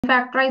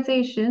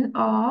Factorization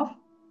of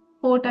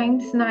 4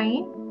 times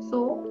 9.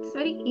 So it's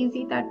very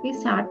easy that we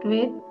start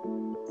with.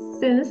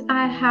 Since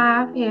I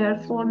have here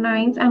 4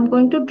 nines, I'm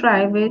going to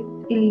try with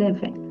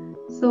 11.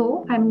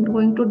 So I'm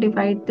going to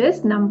divide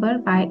this number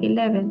by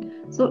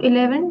 11. So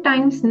 11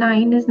 times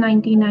 9 is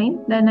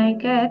 99. Then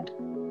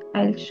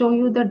I'll show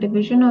you the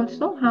division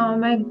also. How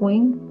am I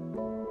going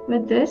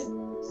with this?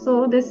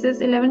 So this is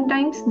 11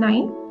 times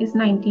 9 is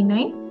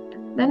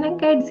 99. Then I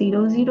get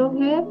 0, 0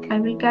 here. I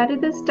will carry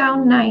this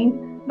down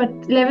 9. But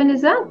 11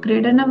 is a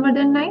greater number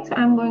than 9. So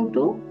I'm going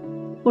to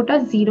put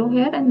a 0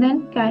 here and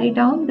then carry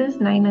down this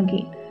 9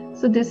 again.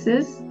 So this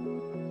is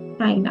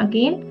 9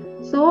 again.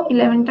 So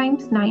 11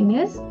 times 9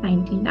 is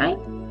 99.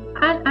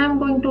 And I'm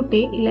going to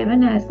take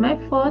 11 as my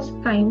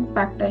first prime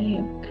factor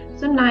here.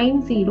 So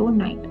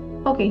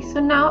 909. Okay,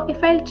 so now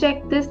if I'll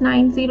check this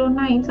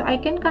 909, so I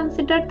can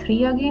consider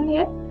 3 again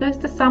here, because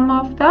the sum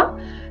of the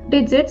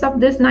digits of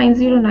this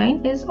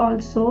 909 is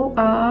also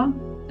a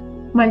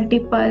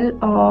multiple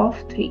of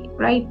 3,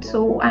 right?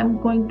 So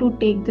I'm going to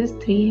take this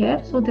 3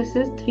 here. So this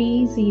is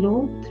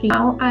 303.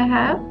 Now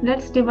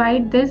let's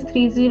divide this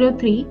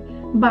 303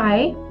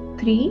 by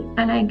 3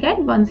 and I get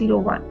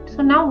 101.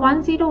 So now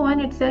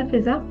 101 itself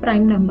is a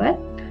prime number.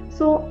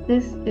 So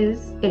this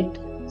is it.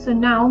 So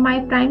now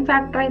my prime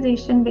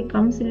factorization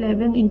becomes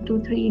 11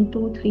 into 3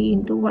 into 3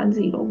 into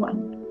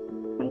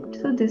 101. Right?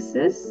 So this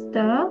is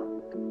the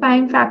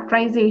prime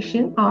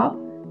factorization of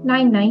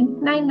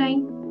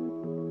 9999.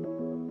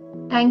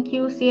 Thank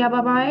you. See ya.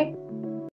 Bye bye.